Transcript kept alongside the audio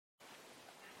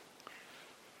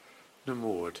นะโม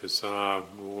ตัสสะภะ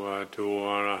คะวะโตอ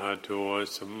ะระหะโต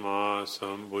สัมมาสั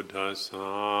มพุทธัสสะ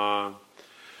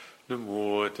นะโม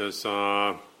ตัสสะ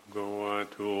ภะคะวะ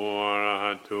โตอะระห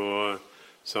ะโต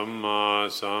สัมมา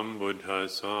สัมพุทธัส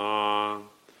สะ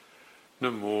นะ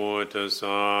โมตัสส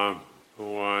ะภะคะ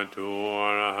วะโตอะ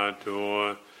ระหะโต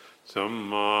สัม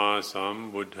มาสัม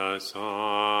พุทธัสสะ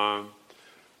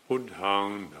พุทธัง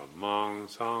ธัมมัง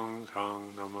สังฆัง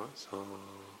นะมะสา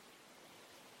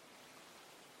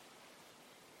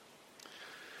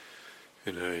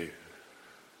In a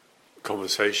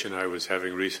conversation I was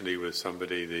having recently with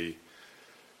somebody, the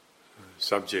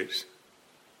subject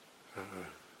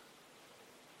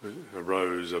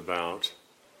arose about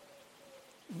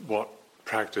what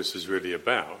practice is really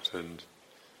about, and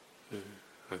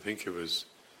I think it was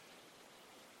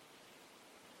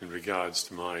in regards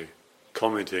to my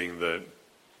commenting that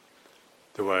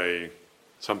the way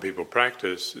some people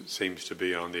practice, it seems to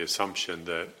be on the assumption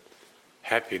that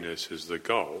happiness is the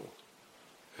goal.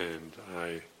 And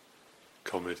I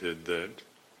commented that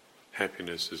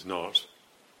happiness is not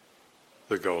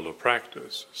the goal of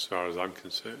practice, as far as I'm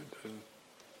concerned, and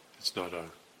it's not a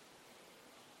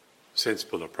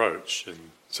sensible approach.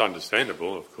 And it's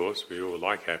understandable, of course, we all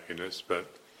like happiness, but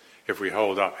if we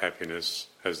hold up happiness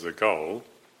as the goal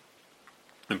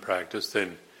in practice,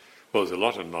 then, well, there's a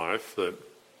lot in life that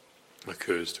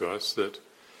occurs to us that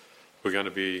we're going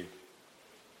to be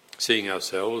seeing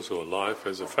ourselves or life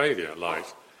as a failure, like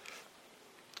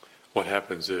what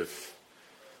happens if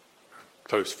a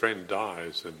close friend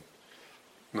dies, and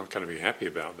I'm not going to be happy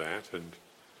about that, and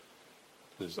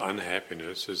there's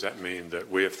unhappiness. Does that mean that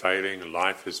we're failing,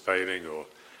 life is failing, or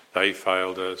they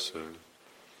failed us? And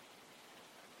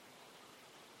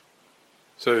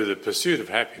so the pursuit of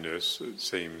happiness, it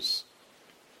seems,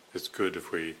 it's good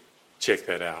if we check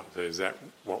that out. Is that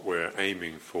what we're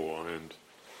aiming for?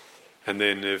 And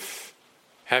then if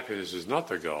happiness is not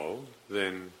the goal,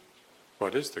 then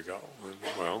what is the goal? And,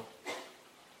 well,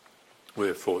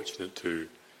 we're fortunate to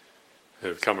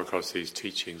have come across these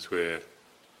teachings where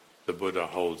the Buddha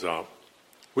holds up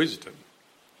wisdom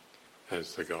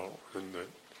as the goal, and that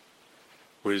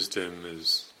wisdom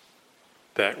is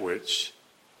that which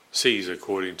sees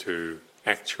according to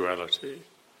actuality,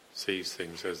 sees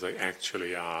things as they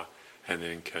actually are, and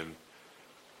then can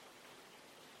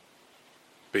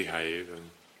behave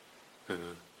in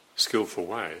a skillful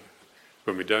way.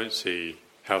 When we don't see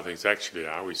how things actually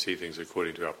are, we see things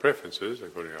according to our preferences,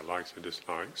 according to our likes and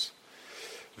dislikes,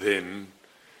 then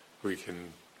we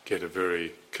can get a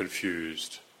very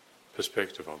confused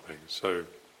perspective on things. So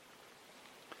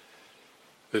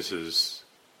this is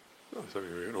something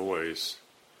we can always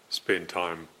spend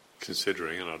time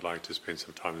considering, and I'd like to spend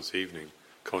some time this evening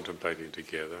contemplating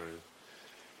together.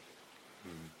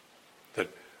 That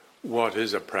what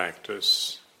is a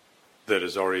practice that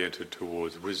is oriented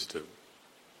towards wisdom?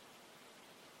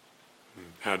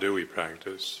 How do we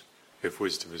practice if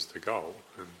wisdom is the goal?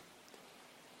 And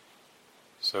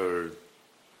so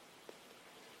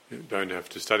you don't have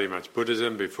to study much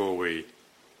Buddhism before we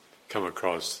come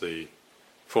across the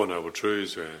Four Noble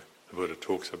Truths, where the Buddha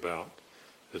talks about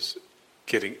this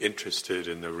getting interested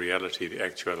in the reality, the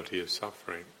actuality of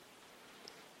suffering.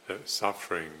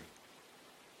 Suffering,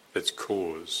 its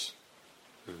cause,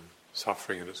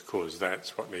 suffering and its cause,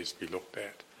 that's what needs to be looked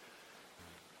at.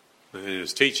 And in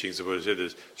his teachings, the Buddha said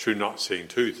it's through not seeing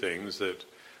two things that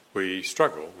we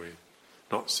struggle. We're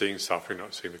not seeing suffering,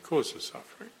 not seeing the cause of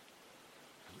suffering.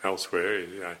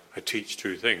 Elsewhere, I teach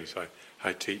two things.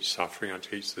 I teach suffering, I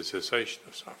teach the cessation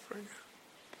of suffering.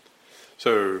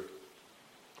 So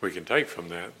we can take from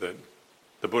that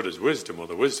the Buddha's wisdom, or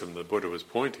the wisdom the Buddha was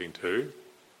pointing to,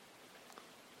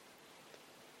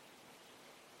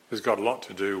 has got a lot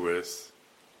to do with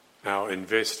our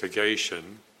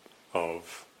investigation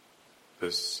of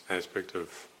this aspect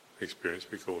of experience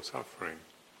we call suffering,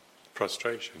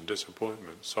 frustration,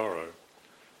 disappointment, sorrow.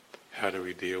 How do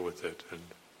we deal with it? And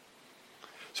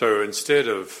so instead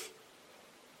of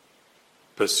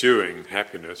pursuing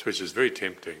happiness, which is very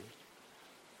tempting,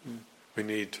 we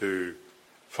need to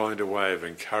find a way of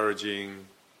encouraging,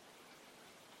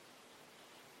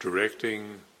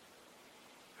 directing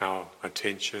our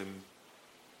attention,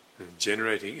 and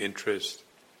generating interest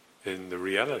in the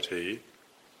reality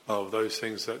of those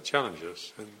things that challenge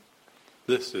us. And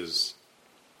this is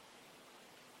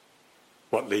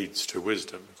what leads to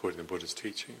wisdom, according to the Buddha's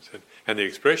teachings. And the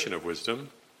expression of wisdom,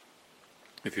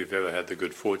 if you've ever had the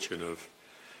good fortune of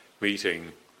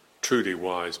meeting truly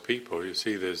wise people, you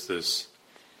see there's this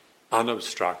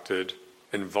unobstructed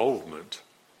involvement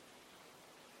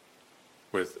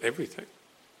with everything,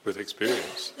 with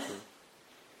experience.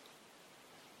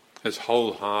 as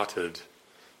wholehearted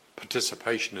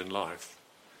participation in life.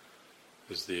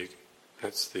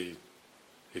 That's the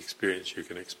experience you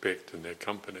can expect in their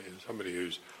company. Somebody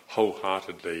who's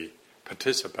wholeheartedly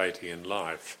participating in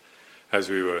life. As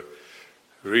we were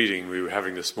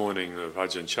having this morning of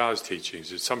Ajahn Chah's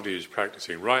teachings, is somebody who's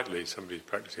practicing rightly, somebody who's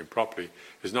practicing properly,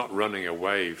 is not running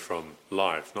away from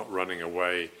life, not running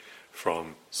away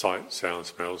from sight, sound,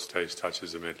 smells, taste,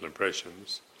 touches and mental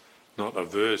impressions, not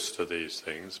averse to these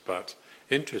things, but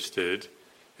interested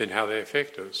in how they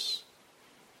affect us,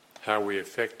 how we're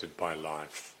affected by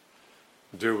life.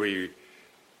 Do we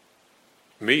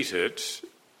meet it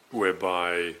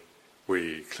whereby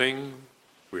we cling,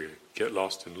 we get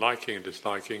lost in liking and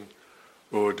disliking,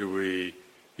 or do we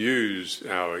use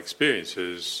our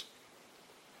experiences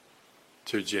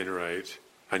to generate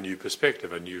a new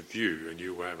perspective, a new view, a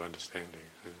new way of understanding?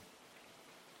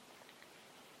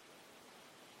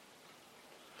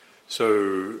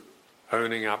 So,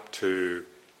 owning up to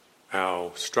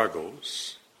our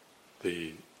struggles,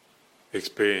 the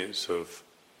experience of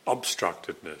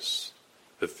obstructedness,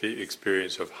 the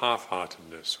experience of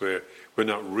half-heartedness, where we're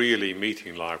not really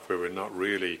meeting life, where we're not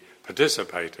really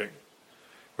participating,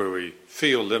 where we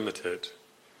feel limited,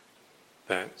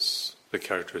 that's the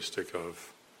characteristic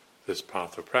of this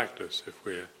path of practice if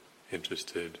we're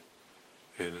interested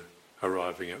in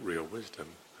arriving at real wisdom.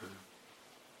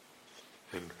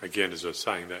 And again, as I was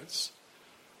saying, that's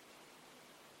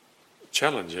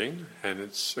challenging and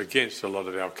it's against a lot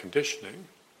of our conditioning,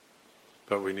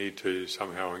 but we need to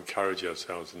somehow encourage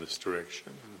ourselves in this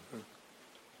direction.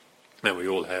 And we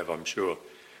all have, I'm sure,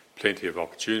 plenty of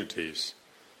opportunities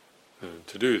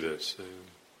to do this.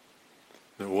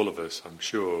 And all of us, I'm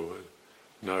sure,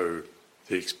 know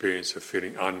the experience of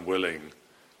feeling unwilling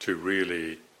to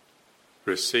really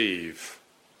receive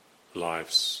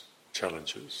life's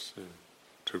challenges,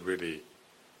 to really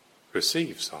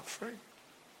receive suffering.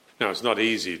 Now, it's not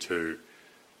easy to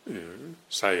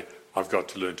say, I've got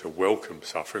to learn to welcome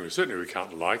suffering. Certainly we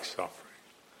can't like suffering.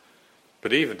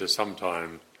 But even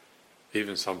sometimes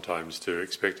to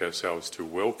expect ourselves to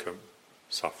welcome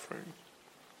suffering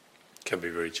can be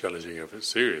very challenging if it's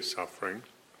serious suffering.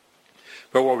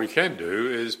 But what we can do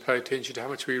is pay attention to how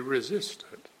much we resist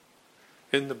it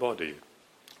in the body,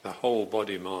 the whole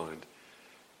body-mind,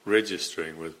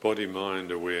 registering with body-mind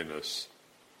awareness,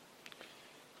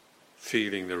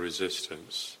 feeling the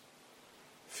resistance,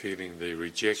 feeling the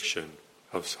rejection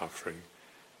of suffering,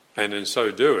 and in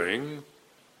so doing,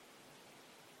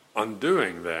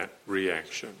 undoing that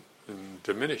reaction and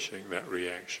diminishing that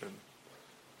reaction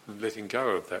and letting go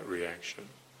of that reaction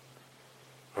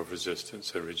of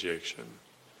resistance and rejection,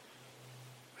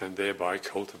 and thereby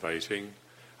cultivating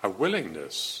a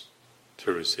willingness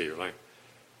to receive.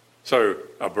 So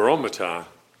a barometer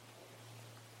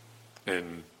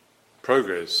in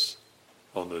progress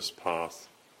on this path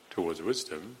towards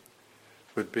wisdom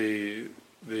would be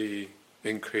the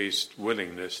increased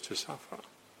willingness to suffer.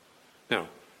 Now,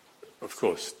 of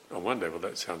course, on one level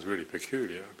that sounds really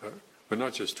peculiar, but we're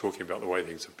not just talking about the way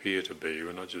things appear to be,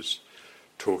 we're not just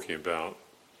talking about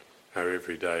our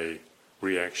everyday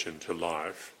reaction to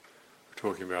life, we're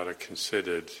talking about a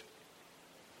considered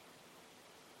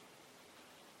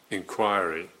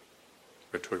inquiry,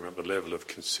 we're talking about the level of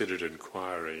considered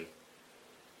inquiry,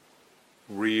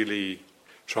 really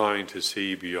trying to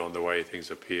see beyond the way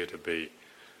things appear to be,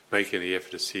 making the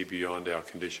effort to see beyond our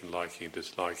conditioned liking and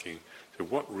disliking. So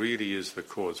what really is the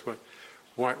cause?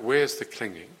 Where's the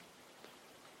clinging?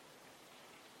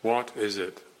 What is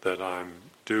it that I'm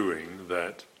doing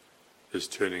that is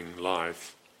turning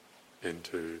life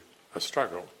into a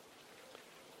struggle?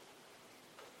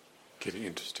 Getting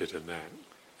interested in that.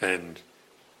 And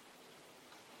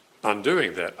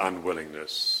undoing that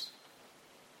unwillingness.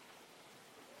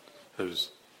 I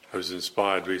was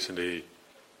inspired recently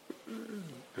in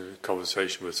a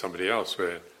conversation with somebody else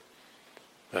where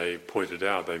they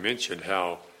mentioned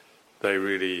how they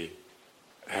really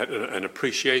had an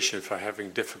appreciation for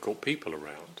having difficult people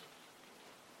around.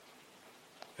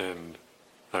 And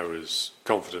I was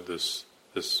confident this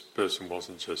person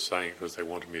wasn't just saying it because they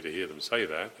wanted me to hear them say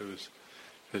that.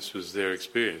 This was their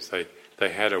experience. They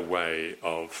had a way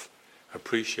of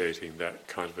appreciating that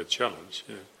kind of a challenge.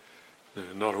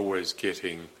 Not always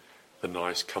getting the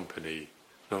nice company,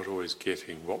 not always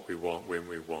getting what we want when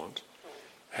we want,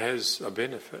 has a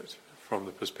benefit from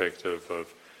the perspective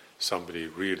of somebody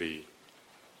really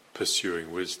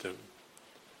pursuing wisdom.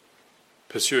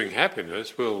 Pursuing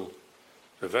happiness, well,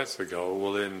 if that's the goal,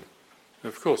 well then,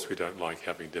 of course we don't like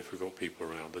having difficult people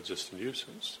around. They're just a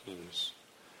nuisance.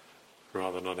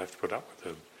 Rather not have to put up with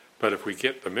them. But if we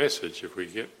get the message, if we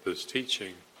get this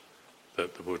teaching,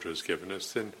 that the Buddha has given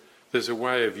us, then there's a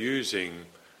way of using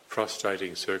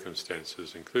frustrating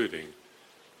circumstances, including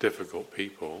difficult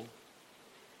people,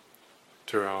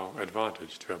 to our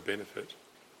advantage, to our benefit.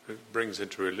 It brings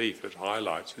into relief, it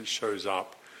highlights, it shows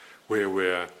up where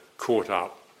we're caught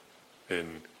up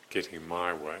in getting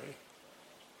my way,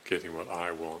 getting what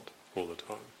I want all the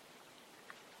time.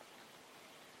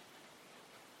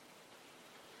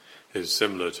 It's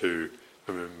similar to,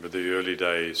 I remember the early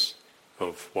days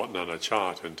of Wat Nana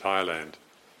Chat in Thailand.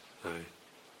 I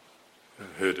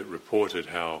heard it reported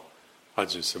how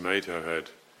Ajahn Sumedho had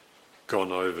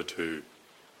gone over to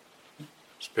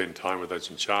spend time with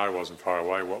Ajahn Chah. It wasn't far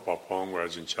away. Wat Pah Pong, where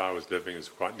Ajahn Chah was living, is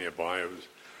quite nearby. It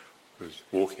was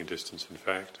walking distance, in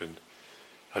fact, and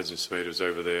Ajahn Sumedho was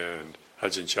over there, and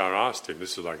Ajahn Chah asked him,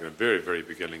 this is like in the very, very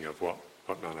beginning of Wat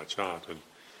Nana Chat, and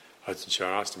Ajahn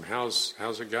Chah asked him, how's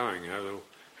it going? How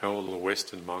are all the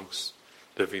Western monks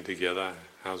living together?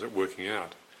 How's it working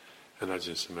out? And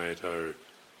Ajahn Sumedho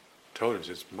told him,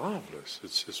 it's marvellous.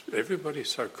 It's just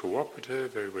everybody's so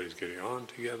cooperative, everybody's getting on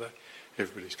together,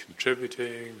 everybody's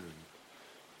contributing,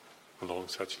 and along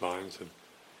such lines. And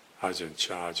Ajahn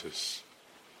Chah just,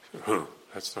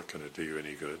 that's not going to do you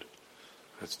any good.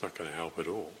 That's not going to help at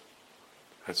all.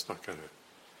 That's not going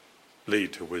to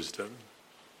lead to wisdom.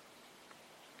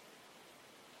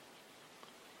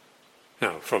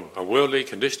 Now, from a worldly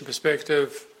conditioned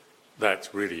perspective,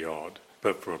 that's really odd.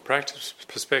 But from a practice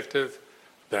perspective,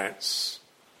 that's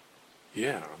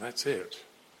it.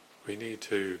 We need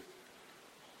to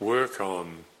work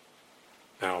on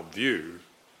our view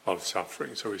of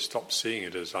suffering so we stop seeing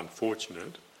it as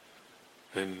unfortunate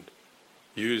and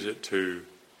use it to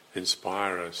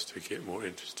inspire us to get more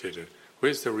interested in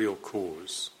where's the real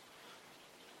cause?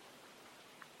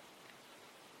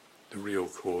 The real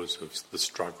cause of the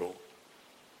struggle.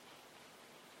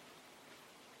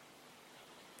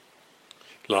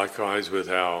 Likewise with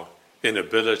our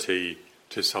inability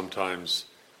to sometimes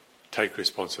take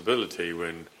responsibility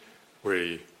when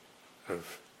we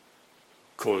have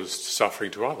caused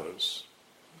suffering to others.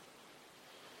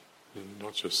 And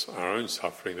not just our own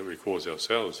suffering that we cause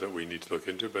ourselves that we need to look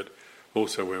into, but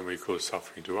also when we cause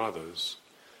suffering to others.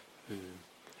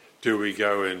 Do we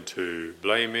go into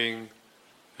blaming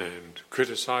and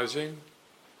criticising,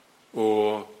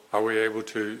 or are we able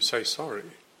to say sorry?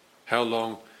 How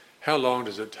long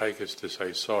does it take us to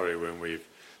say sorry when we've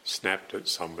snapped at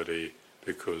somebody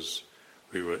because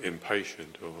we were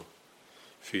impatient or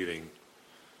feeling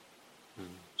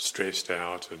stressed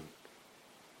out and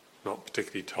not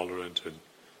particularly tolerant, and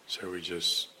so we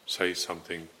just say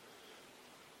something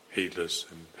heedless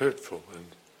and hurtful,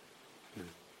 and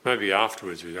maybe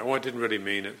afterwards we say, I didn't really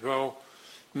mean it. Well,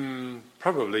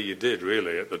 probably you did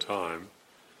really at the time,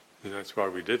 and that's why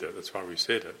we did it, that's why we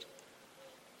said it.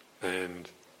 And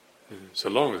so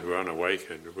long as we're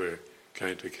unawakened, we're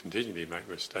going to continually make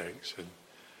mistakes.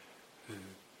 And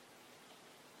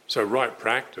so right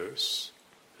practice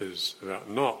is about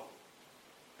not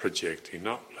projecting,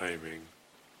 not blaming,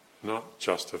 not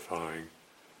justifying,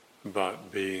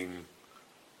 but being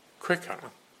quicker.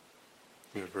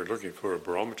 If we're looking for a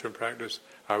barometer in practice,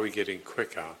 are we getting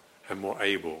quicker and more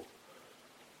able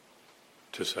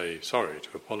to say sorry,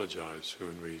 to apologise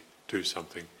when we do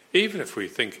something? Even if we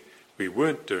think we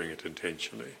weren't doing it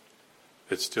intentionally,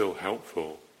 it's still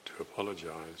helpful to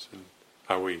apologise. And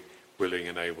are we willing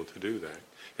and able to do that?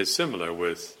 It's similar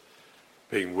with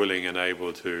being willing and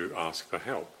able to ask for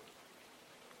help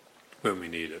when we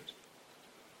need it.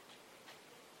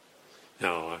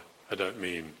 Now, I don't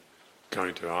mean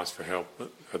going to ask for help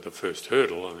at the first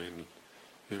hurdle. I mean,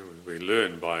 we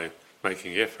learn by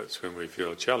making efforts when we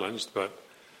feel challenged, but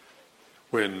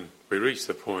when we reach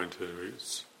the point where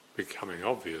it's becoming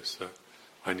obvious that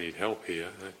I need help here,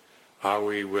 are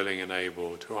we willing and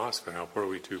able to ask for help, or are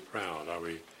we too proud? Are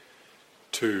we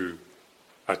too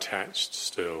attached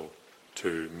still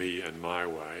to me and my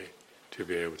way to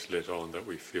be able to let on that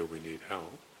we feel we need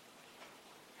help?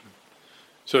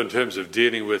 So in terms of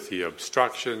dealing with the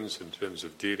obstructions, in terms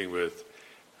of dealing with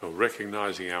or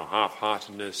recognising our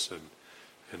half-heartedness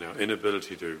and our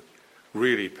inability to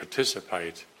really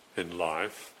participate in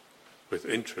life with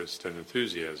interest and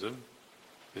enthusiasm,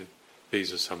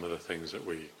 these are some of the things that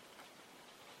we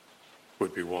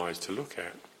would be wise to look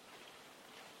at.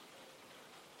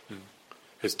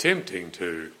 It's tempting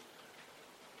to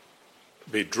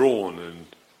be drawn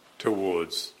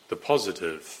towards the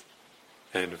positive,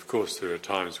 and of course there are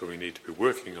times when we need to be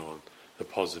working on the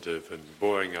positive and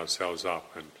buoying ourselves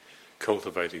up and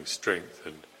cultivating strength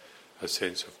and a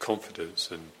sense of confidence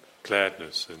and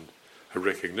gladness and a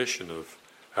recognition of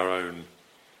our own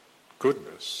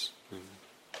goodness.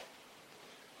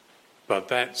 But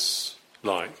that's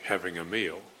like having a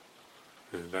meal.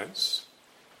 And that's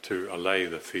to allay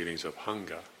the feelings of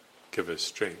hunger, give us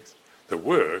strength. The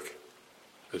work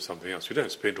is something else. We don't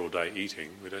spend all day eating,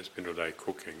 we don't spend all day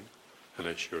cooking,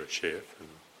 unless you're a chef and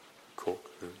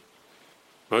cook.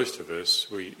 Most of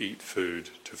us, we eat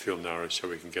food to feel nourished so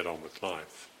we can get on with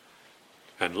life.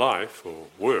 And life, or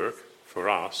work, for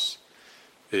us,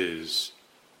 is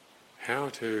how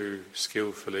to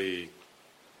skillfully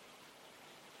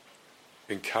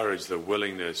encourage the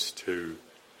willingness to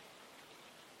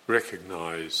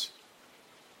recognise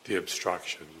the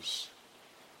obstructions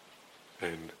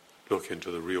and look into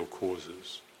the real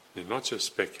causes, and not just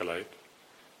speculate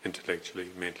intellectually,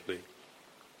 mentally.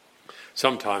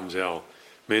 Sometimes our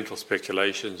mental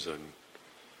speculations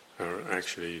are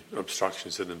actually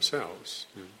obstructions in themselves.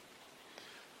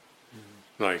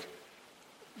 Like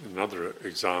another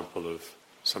example of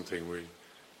something we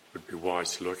would be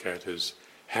wise to look at is,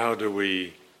 how do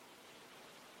we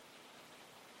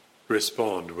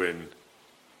respond when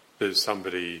there's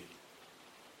somebody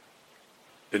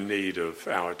in need of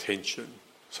our attention,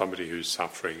 somebody who's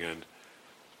suffering, and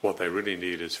what they really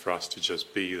need is for us to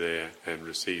just be there and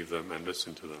receive them and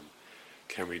listen to them.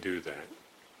 Can we do that?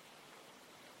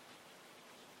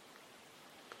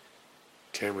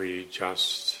 Can we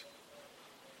just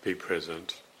be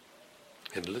present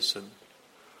and listen?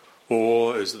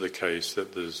 Or is it the case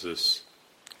that there's this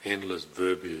endless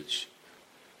verbiage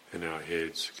in our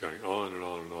heads going on and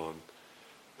on and on,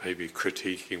 maybe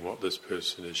critiquing what this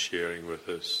person is sharing with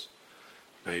us,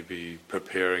 maybe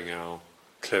preparing our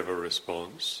clever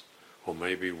response, or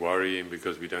maybe worrying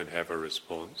because we don't have a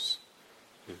response?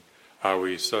 Are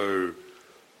we so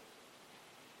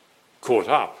caught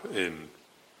up in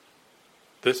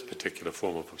this particular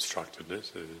form of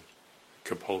obstructedness,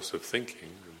 compulsive thinking,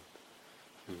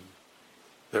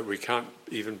 that we can't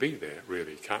even be there,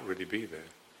 really, can't really be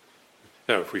there?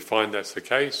 Now, if we find that's the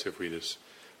case, if we just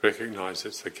recognise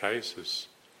it's the case,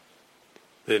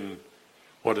 then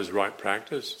what is right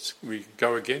practice? We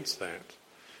go against that.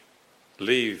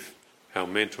 Leave our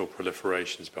mental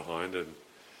proliferations behind and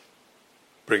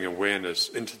bring awareness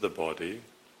into the body.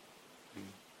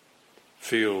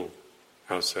 Feel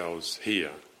ourselves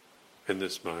here, in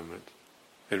this moment,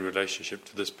 in relationship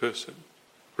to this person,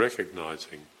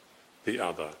 recognising the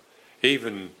other,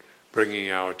 even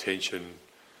bringing our attention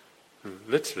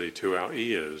literally to our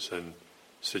ears and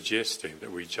suggesting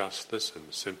that we just listen,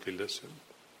 simply listen.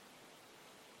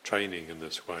 Training in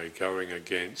this way, going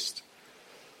against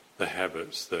the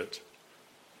habits that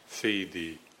feed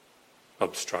the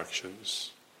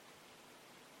obstructions,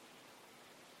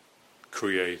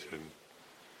 create and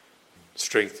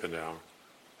strengthen our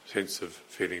sense of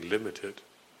feeling limited.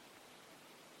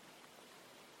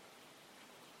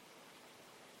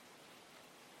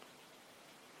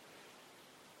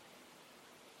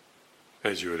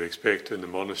 As you would expect in the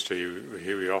monastery,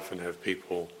 here we often have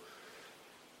people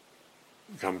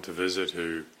come to visit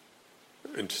who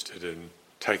are interested in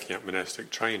taking up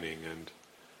monastic training, and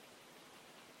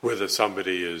whether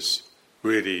somebody is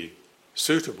really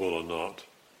suitable or not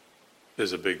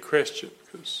is a big question,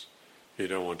 because you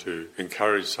don't want to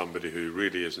encourage somebody who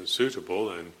really isn't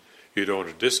suitable, and you don't want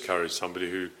to discourage somebody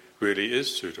who really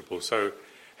is suitable. So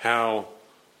how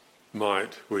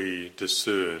might we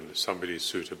discern somebody's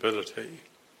suitability?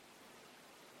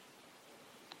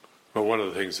 Well, one of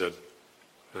the things that,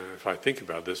 if I think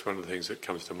about this, one of the things that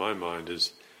comes to my mind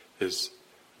is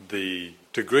the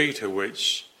degree to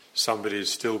which somebody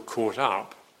is still caught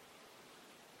up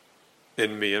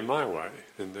in me and my way,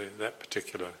 in that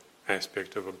particular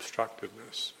aspect of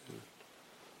obstructedness,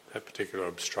 that particular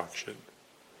obstruction,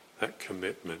 that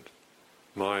commitment,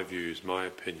 my views, my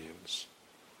opinions,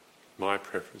 my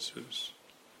preferences.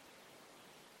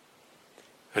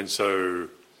 And so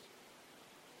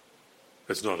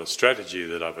it's not a strategy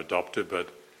that I've adopted, but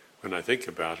when I think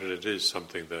about it, it is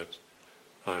something that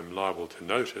I'm liable to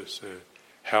notice.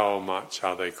 How much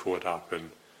are they caught up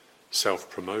in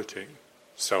self-promoting,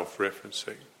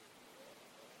 self-referencing,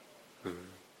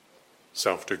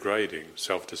 self-degrading,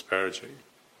 self-disparaging?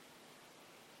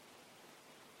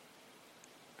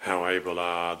 How able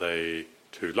are they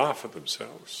to laugh at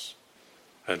themselves,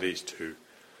 at least to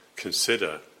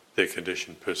consider their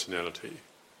conditioned personality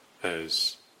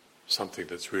as something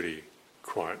that's really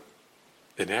quite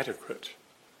inadequate?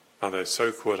 Are they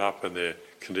so caught up in their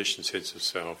conditioned sense of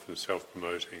self and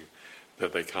self-promoting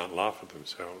that they can't laugh at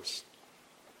themselves?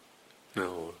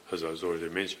 Now, as I was already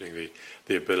mentioning,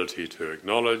 the ability to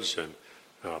acknowledge and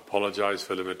apologise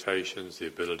for limitations, the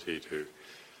ability to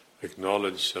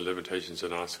acknowledge the limitations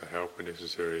and ask for help when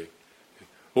necessary,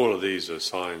 all of these are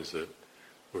signs that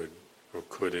would or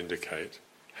could indicate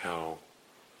how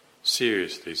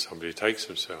seriously somebody takes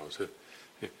themselves.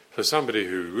 For somebody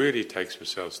who really takes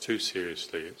themselves too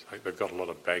seriously, it's like they've got a lot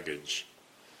of baggage,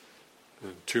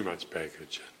 and too much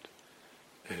baggage.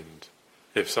 And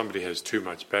if somebody has too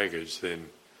much baggage, then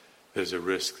there's a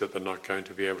risk that they're not going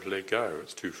to be able to let go.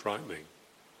 It's too frightening.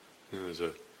 There's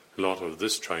a lot of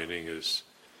this training is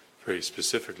very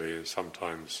specifically and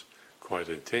sometimes quite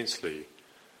intensely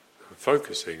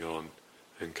focusing on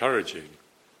encouraging,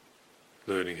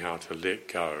 learning how to let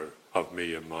go of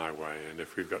me and my way. And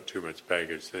if we've got too much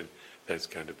baggage, then that's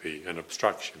going to be an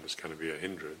obstruction, it's going to be a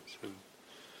hindrance. And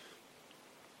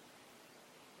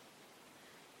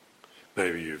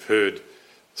maybe you've heard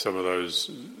some of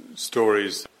those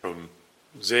stories from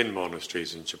Zen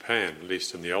monasteries in Japan, at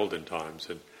least in the olden times,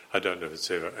 and I don't know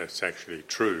if it's actually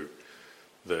true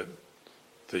that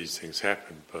these things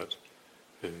happen, but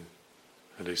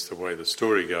at least the way the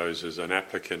story goes is an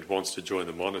applicant wants to join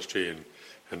the monastery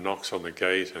and knocks on the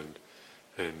gate,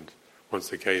 and once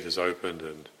the gate is opened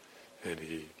and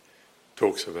he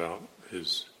talks about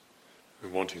his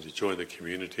wanting to join the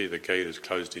community, the gate is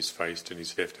closed in his face and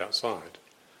he's left outside.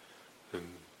 And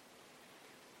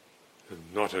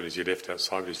not only is he left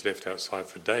outside, but he's left outside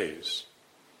for days.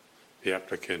 The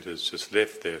applicant is just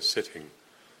left there sitting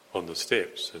on the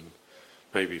steps, and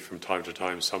maybe from time to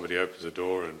time somebody opens the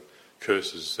door and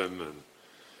curses them and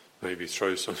maybe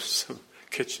throws some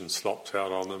kitchen slops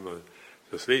out on them and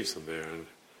just leaves them there.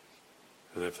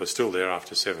 And if they're still there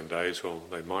after 7 days, well,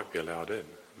 they might be allowed in.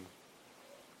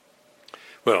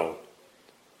 Well,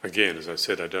 again, as I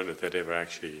said, I don't know if that ever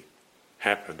actually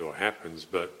happened or happens,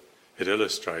 but it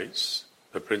illustrates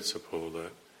the principle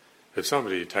that if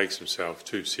somebody takes himself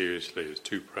too seriously, is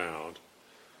too proud,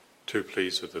 too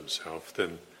pleased with themselves,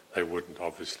 then they wouldn't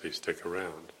obviously stick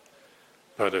around.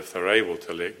 But if they're able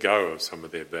to let go of some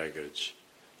of their baggage,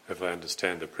 if they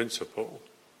understand the principle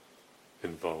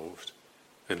involved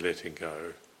in letting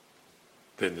go,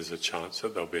 then there's a chance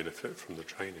that they'll benefit from the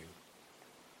training.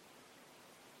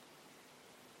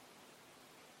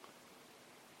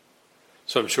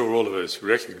 So I'm sure all of us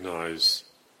recognise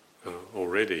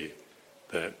already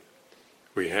that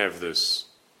we have this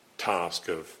task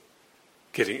of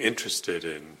getting interested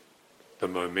in the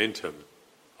momentum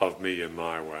of me and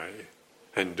my way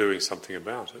and doing something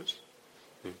about it.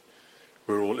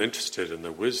 We're all interested in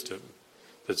the wisdom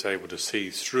that's able to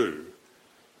see through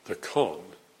the con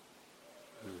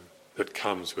that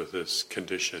comes with this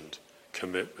conditioned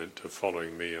commitment to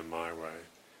following me and my way.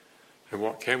 And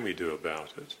what can we do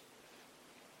about it?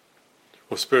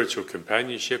 Well, spiritual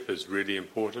companionship is really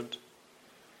important,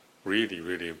 really,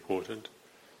 really important.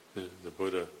 The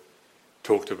Buddha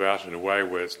talked about in a way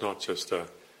where it's not just a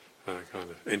kind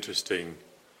of interesting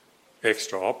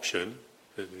extra option.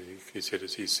 He said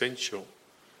it's essential.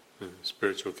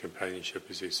 Spiritual companionship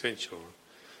is essential.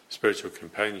 Spiritual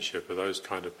companionship are those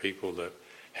kind of people that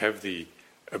have the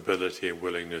ability and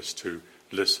willingness to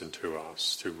listen to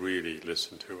us, to really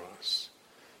listen to us.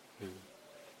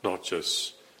 Not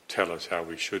just tell us how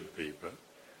we should be, but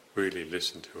really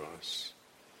listen to us.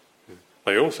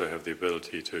 They also have the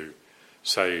ability to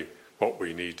say what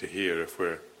we need to hear if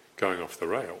we're going off the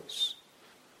rails,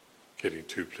 getting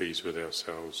too pleased with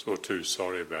ourselves or too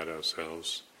sorry about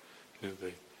ourselves.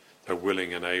 They're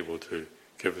willing and able to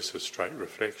give us a straight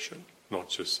reflection, not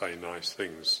just say nice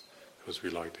things because we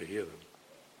like to hear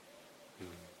them.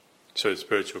 So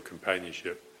spiritual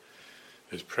companionship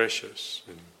is precious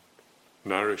and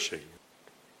nourishing,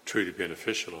 truly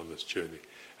beneficial on this journey.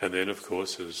 And then, of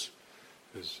course, as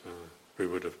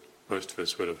most of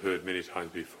us would have heard many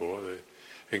times before, the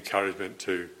encouragement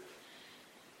to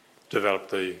develop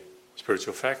the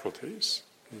spiritual faculties.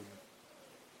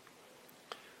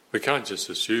 We can't just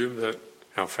assume that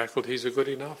our faculties are good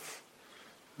enough.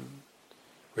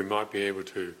 We might be able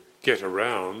to get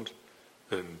around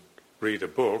and read a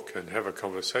book and have a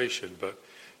conversation, but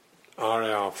are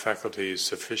our faculties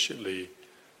sufficiently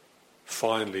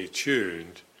finely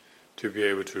tuned to be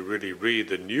able to really read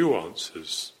the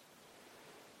nuances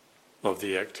of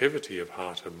the activity of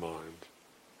heart and mind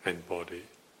and body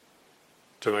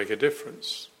to make a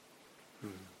difference?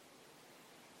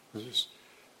 Just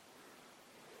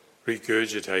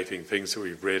regurgitating things that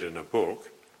we've read in a book,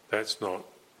 that's not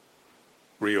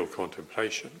real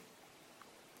contemplation.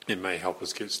 It may help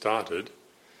us get started.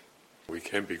 We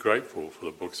can be grateful for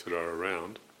the books that are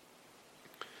around,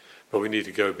 but we need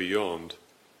to go beyond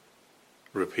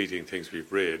repeating things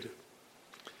we've read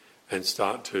and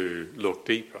start to look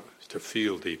deeper, to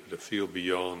feel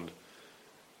beyond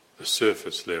the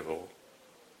surface level,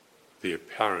 the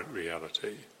apparent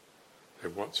reality,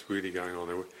 and what's really going on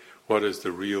there. what is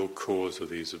the real cause of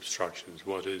these obstructions?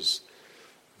 What is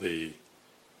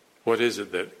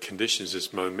it that conditions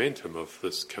this momentum of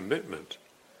this commitment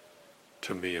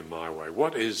to me and my way?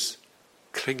 What is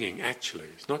clinging actually?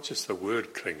 It's not just the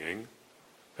word clinging,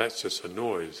 that's just a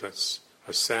noise, that's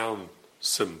a sound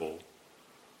symbol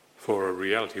for a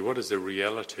reality. What is the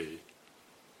reality?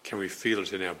 Can we feel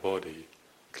it in our body,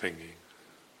 clinging?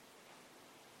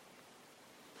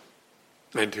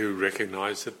 And to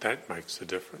recognise that makes a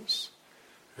difference.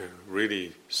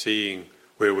 Really seeing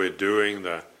where we're doing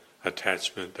the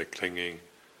attachment, the clinging,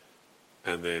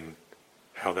 and then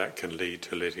how that can lead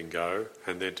to letting go,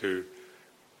 and then to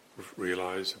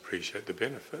realise, appreciate the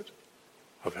benefit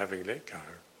of having let go.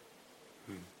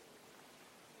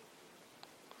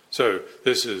 So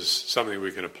this is something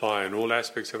we can apply in all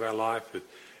aspects of our life,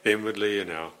 inwardly, in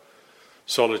our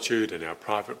solitude, in our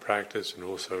private practice, and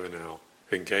also in our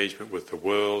engagement with the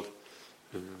world.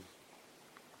 A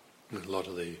lot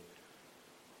of the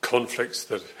conflicts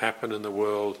that happen in the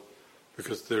world,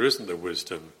 because there isn't the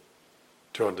wisdom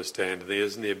to understand, there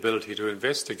isn't the ability to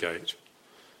investigate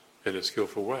in a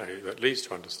skillful way that leads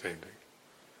to understanding.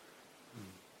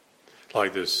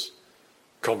 Like this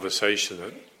conversation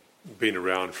that's been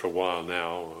around for a while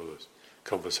now, or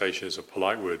conversation is a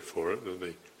polite word for it,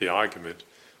 the argument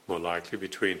more likely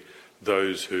between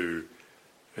those who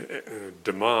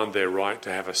demand their right to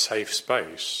have a safe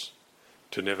space,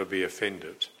 to never be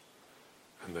offended.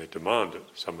 And they demand it,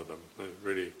 some of them. They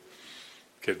really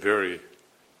get very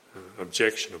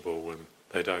objectionable when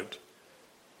they don't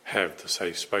have the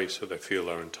safe space that they feel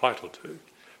they're entitled to.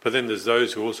 But then there's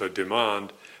those who also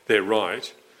demand their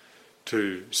right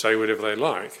to say whatever they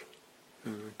like,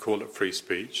 call it free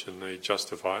speech, and they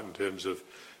justify it in terms of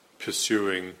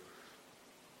pursuing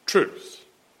truth.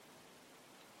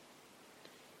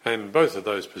 And both of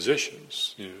those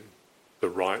positions, the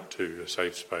right to a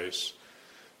safe space,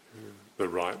 the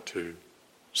right to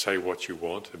say what you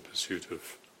want in pursuit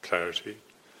of clarity,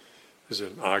 there's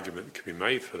an argument that can be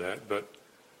made for that, but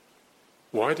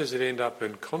why does it end up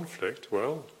in conflict?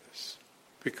 Well, it's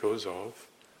because of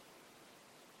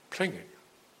clinging.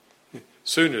 As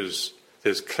soon as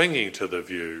there's clinging to the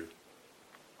view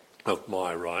of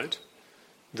my right,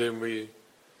 then we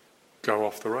go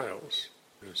off the rails.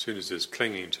 As soon as there's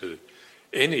clinging to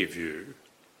any view,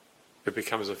 it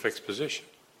becomes a fixed position.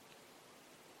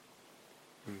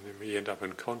 And then we end up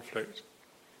in conflict.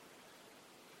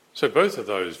 So both of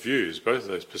those views, both of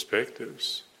those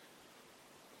perspectives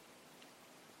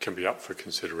can be up for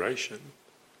consideration.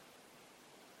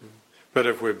 But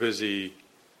if we're busy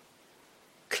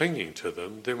clinging to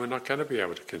them, then we're not going to be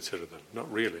able to consider them.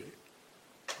 Not really.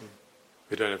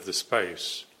 We don't have the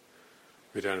space.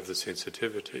 We don't have the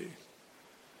sensitivity.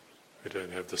 We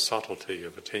don't have the subtlety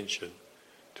of attention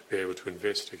to be able to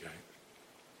investigate.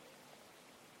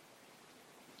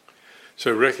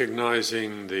 So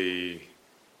recognising the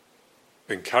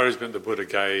encouragement the Buddha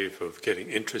gave of getting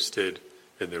interested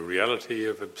in the reality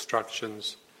of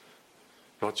obstructions,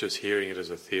 not just hearing it as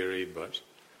a theory, but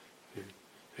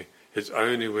it's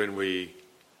only when we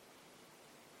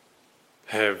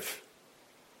have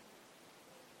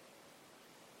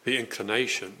the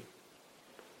inclination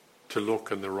to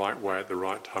look in the right way at the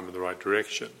right time in the right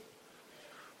direction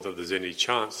that there's any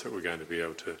chance that we're going to be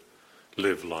able to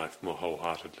live life more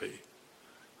wholeheartedly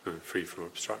and free from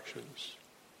obstructions.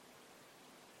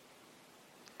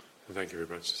 And thank you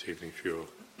very much this evening for your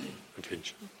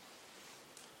attention.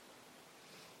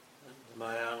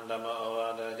 Mayang Dhamma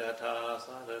Avada Jata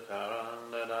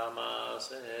Sadhakaran Dhamma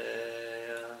Se